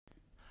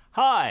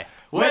Hi,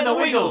 we're the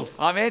Wiggles.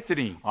 I'm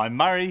Anthony. I'm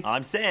Murray.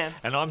 I'm Sam.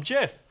 And I'm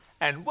Jeff.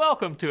 And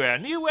welcome to our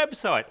new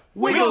website,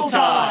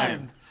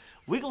 Wiggletime.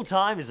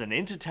 Wiggletime is an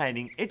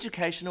entertaining,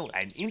 educational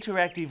and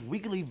interactive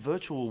wiggly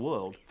virtual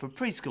world for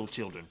preschool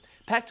children,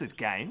 packed with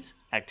games,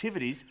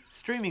 activities,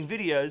 streaming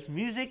videos,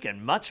 music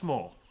and much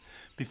more.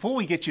 Before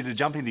we get you to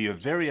jump into your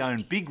very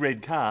own big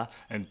red car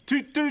and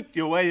toot toot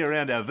your way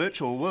around our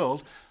virtual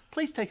world,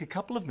 please take a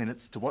couple of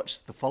minutes to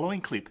watch the following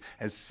clip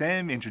as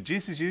Sam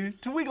introduces you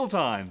to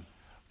Wiggletime.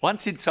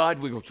 Once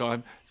inside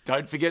Wiggletime,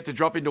 don't forget to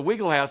drop into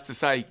Wiggle House to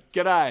say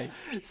g'day.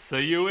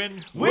 See you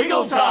in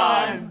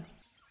Wiggletime!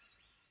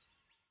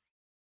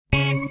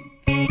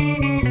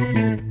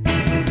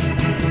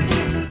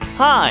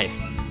 Hi,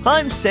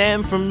 I'm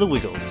Sam from The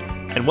Wiggles,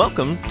 and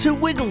welcome to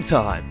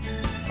Wiggletime,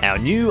 our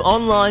new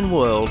online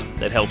world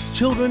that helps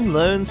children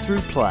learn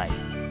through play.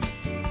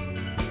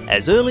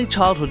 As early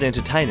childhood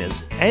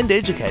entertainers and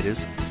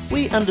educators,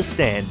 we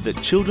understand that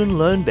children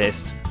learn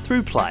best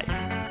through play.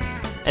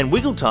 And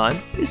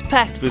Wiggletime is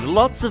packed with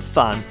lots of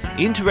fun,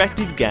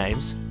 interactive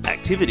games,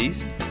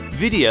 activities,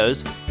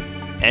 videos,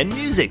 and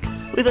music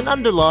with an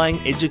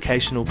underlying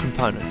educational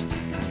component.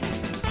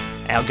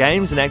 Our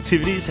games and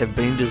activities have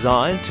been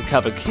designed to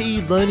cover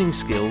key learning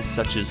skills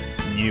such as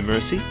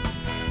numeracy,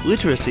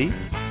 literacy,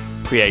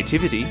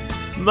 creativity,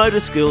 motor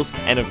skills,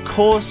 and of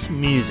course,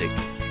 music.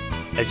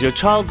 As your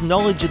child's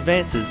knowledge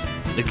advances,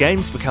 the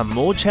games become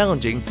more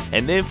challenging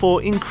and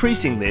therefore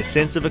increasing their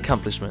sense of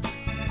accomplishment.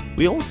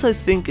 We also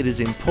think it is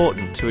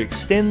important to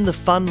extend the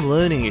fun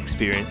learning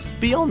experience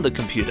beyond the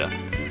computer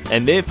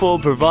and therefore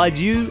provide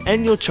you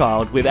and your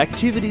child with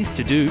activities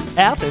to do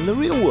out in the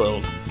real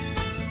world.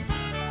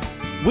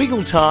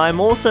 Wiggletime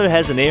also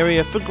has an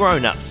area for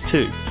grown-ups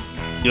too.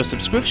 Your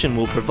subscription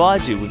will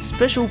provide you with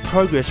special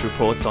progress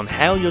reports on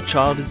how your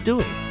child is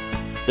doing.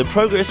 The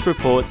progress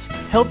reports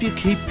help you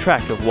keep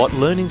track of what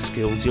learning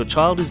skills your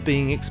child is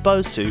being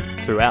exposed to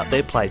throughout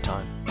their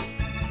playtime.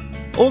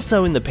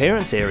 Also in the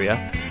parents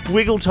area,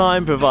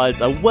 Wiggletime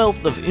provides a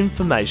wealth of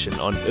information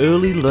on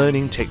early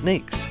learning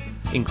techniques,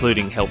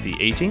 including healthy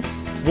eating,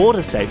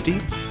 water safety,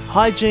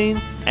 hygiene,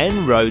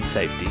 and road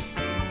safety.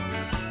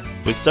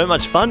 With so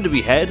much fun to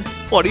be had,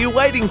 what are you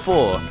waiting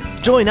for?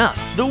 Join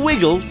us, the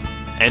Wiggles,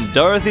 and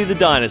Dorothy the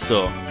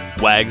Dinosaur,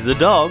 Wags the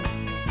Dog,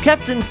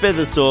 Captain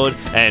Feathersword,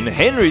 and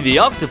Henry the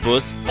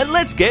Octopus, and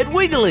let's get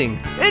wiggling!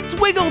 It's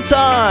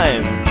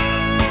Wiggletime!